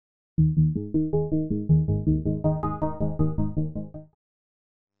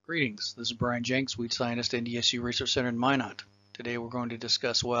Greetings, this is Brian Jenks, Weed Scientist, NDSU Research Center in Minot. Today we're going to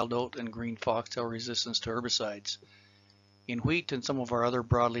discuss wild oat and green foxtail resistance to herbicides. In wheat and some of our other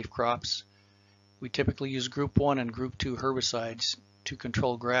broadleaf crops, we typically use Group 1 and Group 2 herbicides to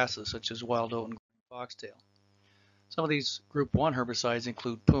control grasses such as wild oat and green foxtail. Some of these Group 1 herbicides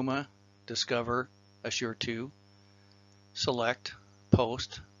include Puma, Discover, Assure 2, Select,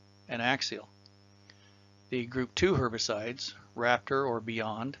 Post, and Axial. The Group 2 herbicides, Raptor or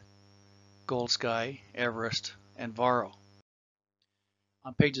Beyond, Gold Sky, Everest, and Varro.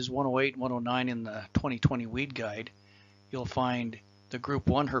 On pages 108 and 109 in the 2020 Weed Guide, you'll find the Group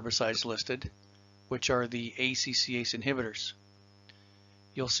 1 herbicides listed, which are the ACCase inhibitors.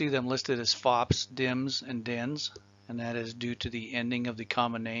 You'll see them listed as FOPs, DIMs, and DENs, and that is due to the ending of the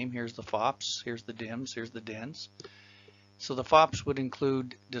common name. Here's the FOPs, here's the DIMs, here's the DENs. So the FOPs would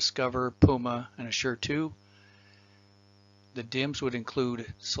include Discover, Puma, and Assure 2. The DIMs would include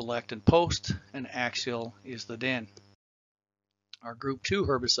Select and Post, and Axial is the DEN. Our Group 2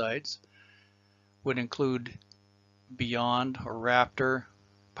 herbicides would include Beyond or Raptor,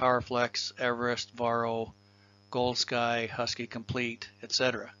 Powerflex, Everest, Varro, Gold Sky, Husky Complete,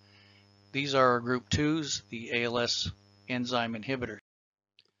 etc. These are our Group 2s, the ALS enzyme inhibitors.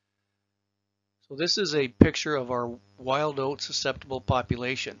 So this is a picture of our wild oat susceptible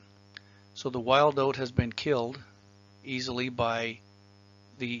population. So the wild oat has been killed easily by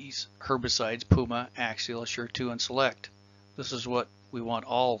these herbicides, Puma, Axial, Assure 2, and Select. This is what we want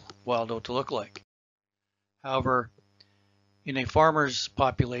all wild oat to look like. However, in a farmer's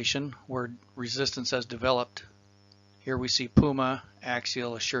population where resistance has developed, here we see Puma,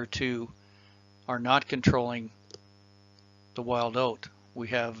 Axial, Assure 2 are not controlling the wild oat. We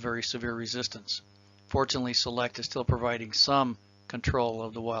have very severe resistance. Fortunately, Select is still providing some control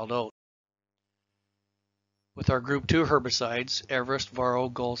of the wild oat. With our Group 2 herbicides, Everest, Varro,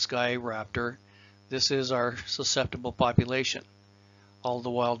 Gold Sky, Raptor, this is our susceptible population. All the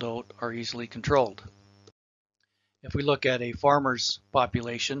wild oat are easily controlled. If we look at a farmer's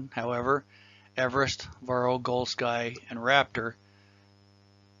population, however, Everest, Varro, Gold Sky, and Raptor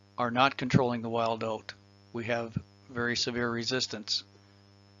are not controlling the wild oat. We have very severe resistance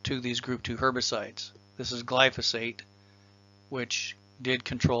to these Group 2 herbicides. This is glyphosate, which did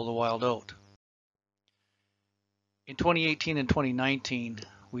control the wild oat. In 2018 and 2019,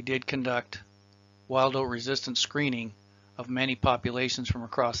 we did conduct wild oat resistance screening of many populations from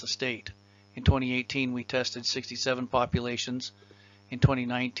across the state. In 2018, we tested 67 populations. In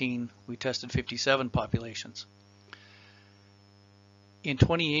 2019, we tested 57 populations. In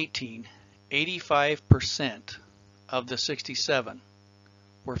 2018, 85% of the 67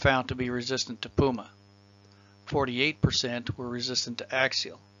 were found to be resistant to Puma. 48% were resistant to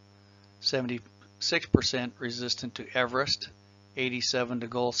Axial. 76% resistant to Everest, 87% to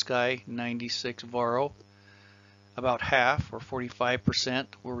Gold Sky, 96% Varro. About half, or 45%,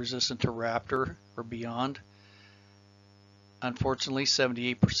 were resistant to Raptor or Beyond. Unfortunately,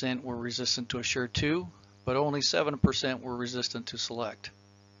 78% were resistant to Assure 2, but only 7% were resistant to Select.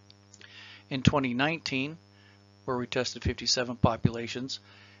 In 2019, where we tested 57 populations,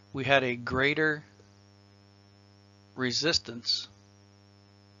 we had a greater resistance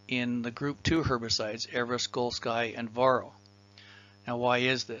in the Group 2 herbicides, Everest, Gold Sky, and Varro. Now, why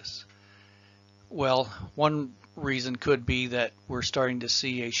is this? Well, one reason could be that we're starting to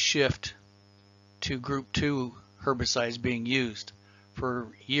see a shift to Group 2 herbicides being used. For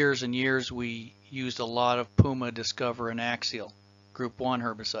years and years, we used a lot of Puma, Discover, and Axial, Group 1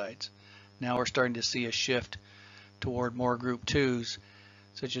 herbicides. Now we're starting to see a shift toward more Group 2s,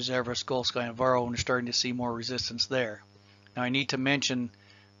 such as Everest, Gold Sky, and Varro, and we're starting to see more resistance there. Now I need to mention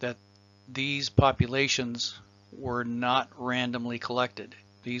that these populations were not randomly collected.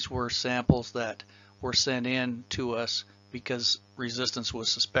 These were samples that were sent in to us because resistance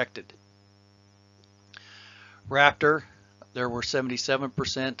was suspected. Raptor, there were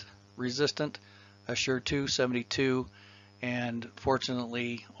 77% resistant, Assure 2, 72%, and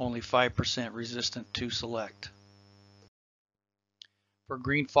fortunately only 5% resistant to Select. For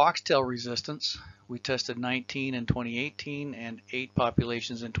green foxtail resistance, we tested 19 in 2018 and 8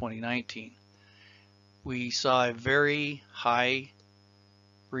 populations in 2019. We saw a very high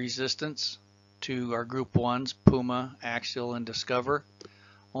resistance to our Group 1s, Puma, Axial, and Discover.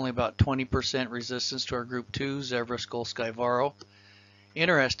 Only about 20% resistance to our Group 2s, Everest, Gold Sky, Varro.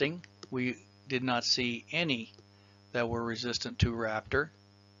 Interesting, we did not see any that were resistant to Raptor,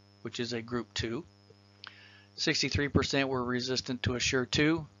 which is a Group 2. 63% were resistant to Assure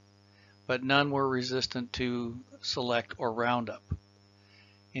 2, but none were resistant to Select or Roundup.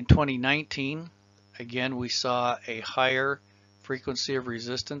 In 2019, again, we saw a higher frequency of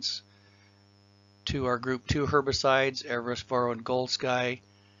resistance to our Group 2 herbicides, Everest, Varro, and Gold Sky,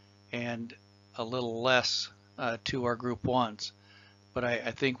 and a little less to our Group 1s. But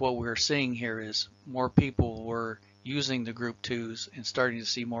I think what we're seeing here is more people were using the Group 2s and starting to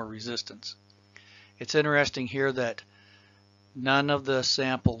see more resistance. It's interesting here that none of the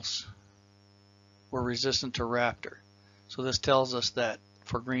samples were resistant to Raptor. So this tells us that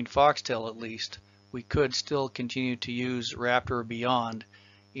for green foxtail at least, we could still continue to use Raptor or beyond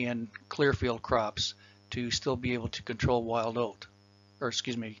in clearfield crops to still be able to control wild oat, or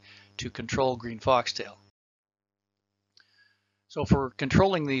excuse me, to control green foxtail. So for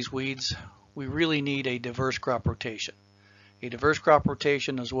controlling these weeds, we really need a diverse crop rotation. A diverse crop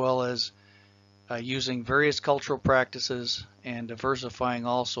rotation, as well as using various cultural practices and diversifying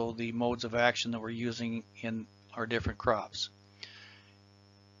also the modes of action that we're using in our different crops.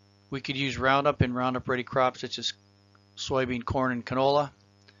 We could use Roundup in Roundup ready crops such as soybean, corn, and canola.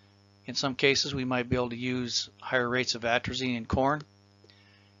 In some cases we might be able to use higher rates of atrazine in corn.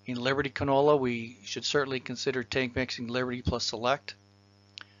 In Liberty canola, we should certainly consider tank mixing Liberty plus Select.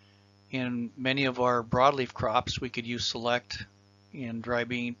 In many of our broadleaf crops, we could use Select in dry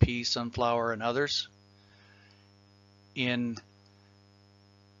bean, pea, sunflower, and others. In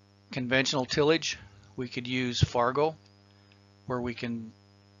conventional tillage, we could use Fargo, where we can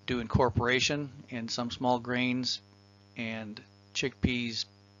do incorporation in some small grains and chickpeas,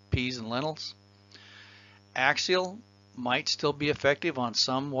 peas, and lentils. Axial might still be effective on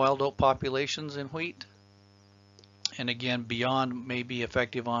some wild oat populations in wheat, and again, Beyond may be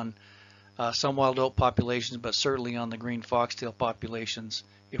effective on some wild oat populations, but certainly on the green foxtail populations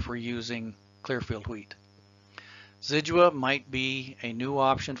if we're using clearfield wheat. Zidua might be a new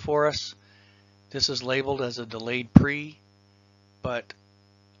option for us. This is labeled as a delayed pre, but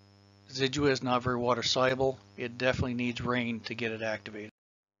Zidua is not very water soluble. It definitely needs rain to get it activated.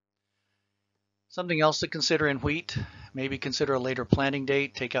 Something else to consider in wheat, maybe consider a later planting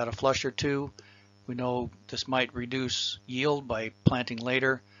date, take out a flush or two. We know this might reduce yield by planting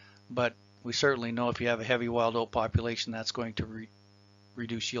later, but we certainly know if you have a heavy wild oat population, that's going to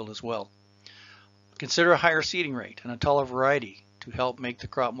reduce yield as well. Consider a higher seeding rate and a taller variety to help make the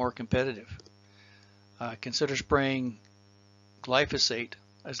crop more competitive. Consider spraying glyphosate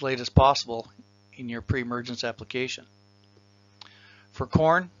as late as possible in your pre-emergence application. For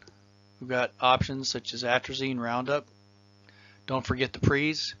corn, we've got options such as atrazine, Roundup. Don't forget the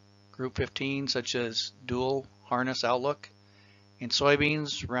pre's, Group 15 such as Dual, Harness, Outlook. In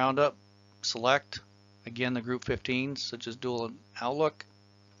soybeans, Roundup, Select, again the Group 15s such as Dual and Outlook.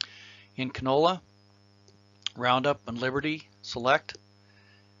 In canola, Roundup and Liberty, Select.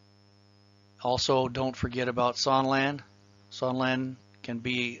 Also, don't forget about Sonlan. Sonlan can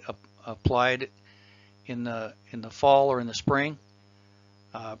be applied in the fall or in the spring,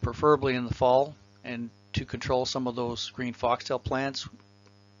 preferably in the fall, and to control some of those green foxtail plants.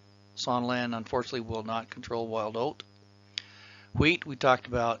 Sonlan unfortunately will not control wild oat. Wheat, we talked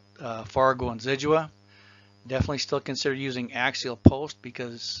about Fargo and Zidua. Definitely still consider using axial post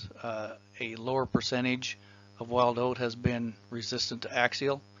because a lower percentage of wild oat has been resistant to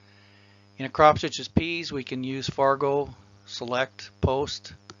axial. In a crop such as peas, we can use Fargo, Select,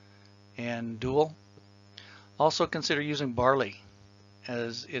 Post, and Dual. Also consider using barley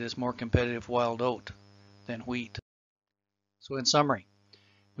as it is more competitive wild oat than wheat. So in summary,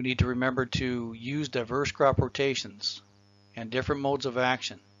 we need to remember to use diverse crop rotations and different modes of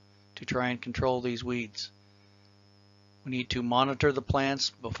action to try and control these weeds. We need to monitor the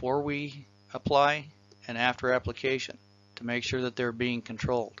plants before we apply and after application to make sure that they're being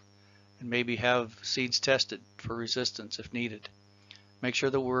controlled, and maybe have seeds tested for resistance if needed. Make sure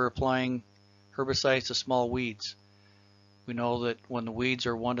that we're applying herbicides to small weeds. We know that when the weeds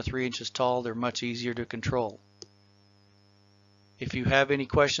are 1 to 3 inches tall, they're much easier to control. If you have any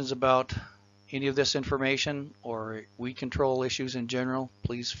questions about any of this information or weed control issues in general,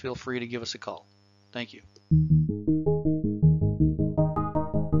 please feel free to give us a call. Thank you.